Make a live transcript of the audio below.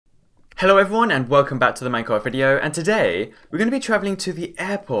Hello everyone and welcome back to the Minecraft video, and today we're going to be traveling to the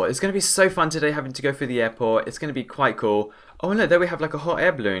airport. It's going to be so fun today having to go through the airport. It's going to be quite cool. Oh and look, there we have like a hot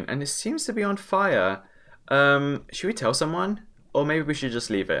air balloon and it seems to be on fire. Should we tell someone? Or maybe we should just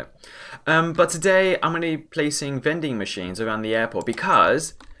leave it. But today I'm going to be placing vending machines around the airport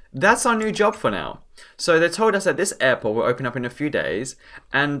because that's our new job for now. So they told us that this airport will open up in a few days,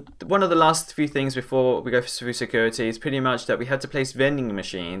 and one of the last few things before we go through security is pretty much that we had to place vending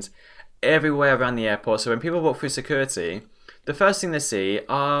machines everywhere around the airport. So when people walk through security, the first thing they see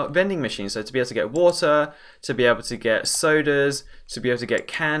are vending machines. So to be able to get water, to be able to get sodas, to be able to get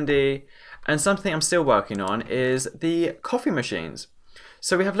candy, and something I'm still working on is the coffee machines.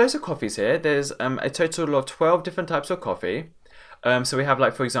 So we have loads of coffees here. There's a total of 12 different types of coffee. So we have,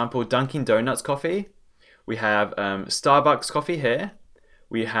 like, for example, Dunkin' Donuts coffee. We have Starbucks coffee here.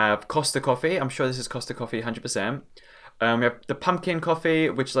 We have Costa coffee. I'm sure this is Costa coffee 100%. We have the pumpkin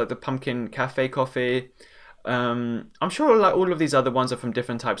coffee, which is like the pumpkin cafe coffee. I'm sure like all of these other ones are from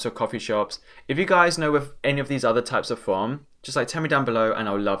different types of coffee shops. If you guys know if any of these other types are from, just like tell me down below and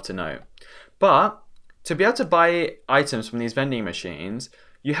I would love to know. But to be able to buy items from these vending machines,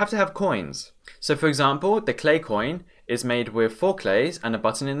 you have to have coins. So for example, the clay coin is made with 4 clays and a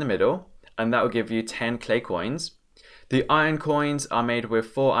button in the middle, and that will give you 10 clay coins. The iron coins are made with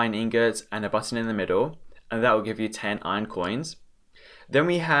 4 iron ingots and a button in the middle, and that will give you 10 iron coins. Then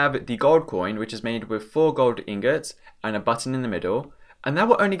we have the gold coin, which is made with 4 gold ingots and a button in the middle, and that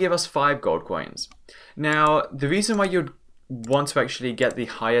will only give us 5 gold coins. Now, the reason why you'd want to actually get the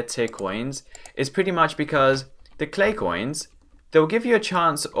higher tier coins is pretty much because the clay coins, they'll give you a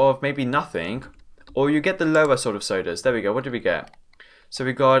chance of maybe nothing, or you get the lower sort of sodas. There we go, what did we get? So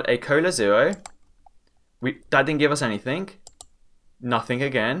we got a Cola Zero. That didn't give us anything. Nothing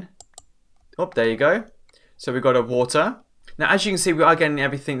again. Oh, there you go. So we got a water. Now as you can see, we are getting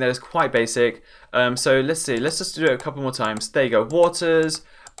everything that is quite basic. So let's see, let's just do it a couple more times. There you go, waters.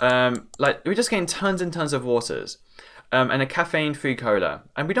 Like we're just getting tons and tons of waters. And a caffeine-free cola.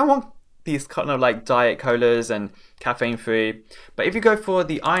 And we don't want these kind of like diet colas and caffeine free, but if you go for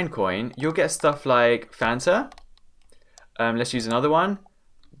the iron coin, you'll get stuff like Fanta. Let's use another one.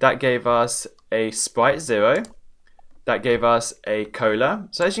 That gave us a Sprite Zero. That gave us a cola.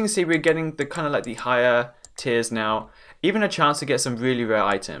 So as you can see, we're getting the kind of like the higher tiers now, even a chance to get some really rare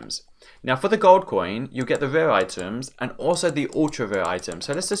items. Now for the gold coin, you'll get the rare items and also the ultra rare items.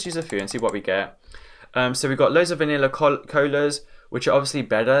 So let's just use a few and see what we get. So we've got loads of vanilla colas, which are obviously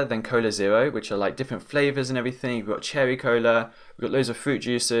better than Cola Zero, which are like different flavors and everything. We've got cherry cola, we've got loads of fruit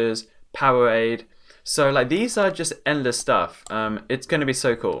juices, Powerade. So like these are just endless stuff. It's going to be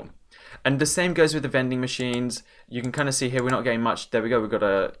so cool. And the same goes with the vending machines. You can kind of see here we're not getting much. There we go. We've got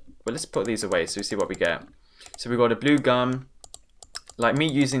a, well, let's put these away so we see what we get. So we've got a blue gum. Like me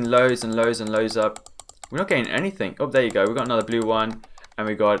using loads and loads and loads up, we're not getting anything. Oh, there you go. We've got another blue one, and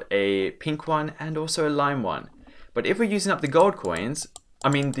we got a pink one and also a lime one. But if we're using up the gold coins, I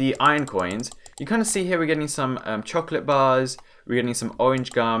mean the iron coins, you kind of see here we're getting some chocolate bars, we're getting some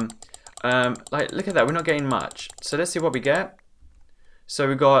orange gum. Like look at that, we're not getting much. So let's see what we get. So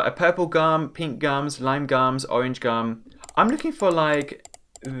we got a purple gum, pink gums, lime gums, orange gum. I'm looking for like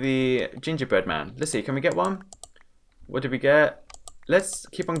the gingerbread man. Let's see, can we get one? What did we get? Let's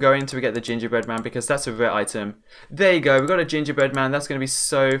keep on going until we get the gingerbread man because that's a rare item. There you go, we got a gingerbread man. That's going to be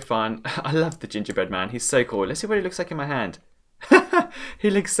so fun. I love the gingerbread man. He's so cool. Let's see what he looks like in my hand. He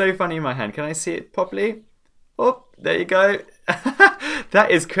looks so funny in my hand. Can I see it properly? Oh, there you go. That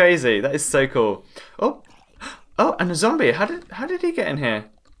is crazy. That is so cool. Oh, oh, and a zombie. How did he get in here?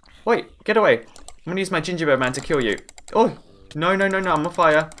 Wait, get away. I'm going to use my gingerbread man to kill you. Oh, no, no, no, no. I'm on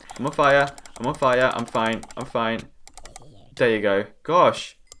fire. I'm on fire. I'm on fire. I'm fine. I'm fine. There you go.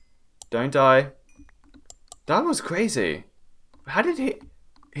 Gosh. Don't die. That was crazy. How did he...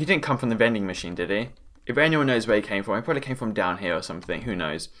 He didn't come from the vending machine, did he? If anyone knows where he came from, he probably came from down here or something. Who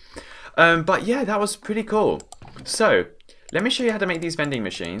knows? But yeah, that was pretty cool. So, let me show you how to make these vending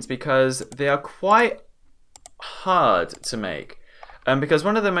machines because they are quite hard to make. Because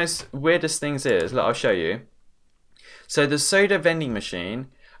one of the most weirdest things is... Look, I'll show you. So, the soda vending machine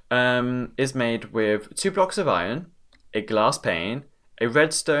is made with 2 blocks of iron, a glass pane, a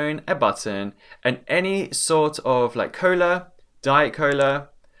redstone, a button, and any sort of like cola, diet cola,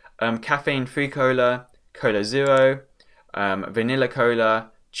 caffeine-free cola, Cola Zero, vanilla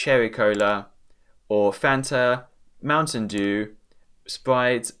cola, cherry cola, or Fanta, Mountain Dew,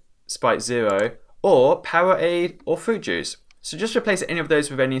 Sprite, Sprite Zero, or Powerade or fruit juice. So just replace any of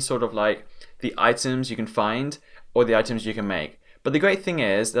those with any sort of like the items you can find or the items you can make. But the great thing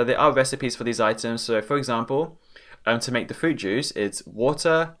is that there are recipes for these items. So for example, to make the fruit juice, it's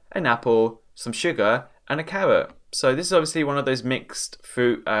water, an apple, some sugar, and a carrot. So this is obviously one of those mixed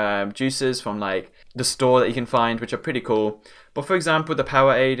fruit juices from like the store that you can find, which are pretty cool. But for example, the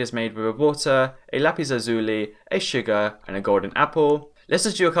Powerade is made with water, a lapis lazuli, a sugar, and a golden apple. Let's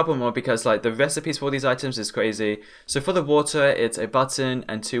just do a couple more because like the recipes for these items is crazy. So for the water, it's a button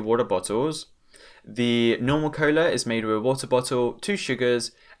and 2 water bottles. The normal cola is made with a water bottle, 2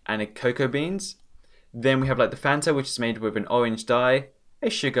 sugars, and a cocoa beans. Then we have like the Fanta, which is made with an orange dye, a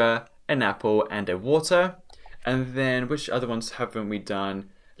sugar, an apple, and a water. And then which other ones haven't we done?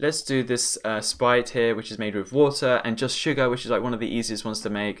 Let's do this Sprite here, which is made with water and just sugar, which is like one of the easiest ones to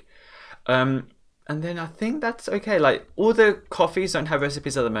make. And then I think that's okay. Like all the coffees don't have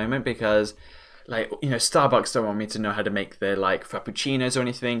recipes at the moment because like, you know, Starbucks don't want me to know how to make their like frappuccinos or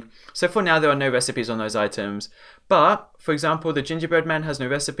anything. So for now, there are no recipes on those items. But for example, the gingerbread man has no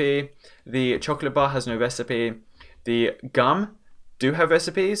recipe. The chocolate bar has no recipe. The gum do have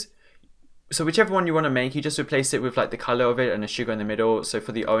recipes. So whichever one you want to make, you just replace it with like the color of it and a sugar in the middle. So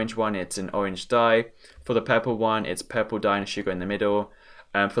for the orange one, it's an orange dye. For the purple one, it's purple dye and sugar in the middle.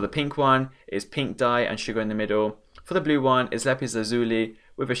 For the pink one, it's pink dye and sugar in the middle. For the blue one, it's lapis lazuli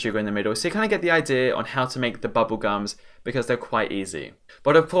with a sugar in the middle. So you kind of get the idea on how to make the bubble gums because they're quite easy.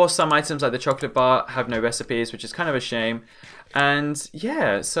 But of course, some items like the chocolate bar have no recipes, which is kind of a shame. And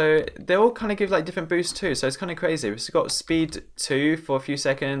yeah, so they all kind of give like different boosts too. So it's kind of crazy. We've got speed 2 for a few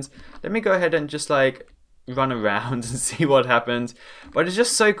seconds. Let me go ahead and just like run around and see what happens. But it's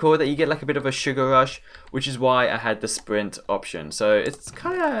just so cool that you get like a bit of a sugar rush, which is why I had the sprint option. So it's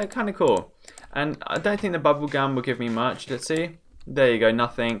kind of cool. And I don't think the bubble gum will give me much. Let's see. There you go,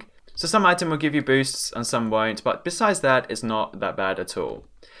 nothing. So some item will give you boosts and some won't. But besides that, it's not that bad at all.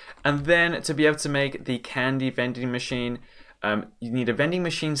 And then to be able to make the candy vending machine, you need a vending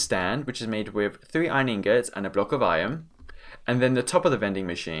machine stand, which is made with 3 iron ingots and a block of iron. And then the top of the vending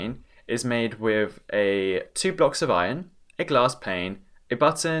machine is made with 2 blocks of iron, a glass pane, a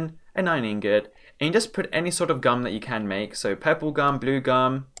button, an iron ingot, and you just put any sort of gum that you can make. So purple gum, blue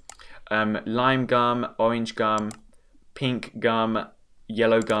gum, lime gum, orange gum, pink gum,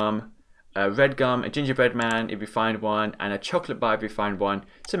 yellow gum, red gum, a gingerbread man if you find one, and a chocolate bar if you find one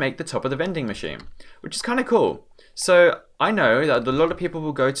to make the top of the vending machine, which is kind of cool. So I know that a lot of people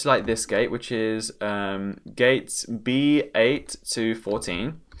will go to like this gate, which is gates B8 to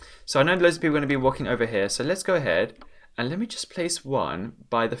 14. So I know loads of people are going to be walking over here. So let's go ahead and let me just place one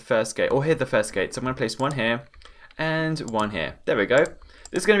by the first gate, or here the first gate. So I'm going to place one here and one here. There we go.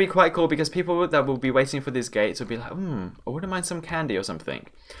 This is going to be quite cool because people that will be waiting for these gates will be like, I wouldn't mind some candy or something.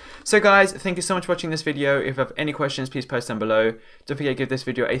 So guys, thank you so much for watching this video. If you have any questions, please post them below. Don't forget to give this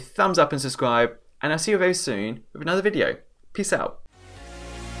video a thumbs up and subscribe. And I'll see you very soon with another video. Peace out.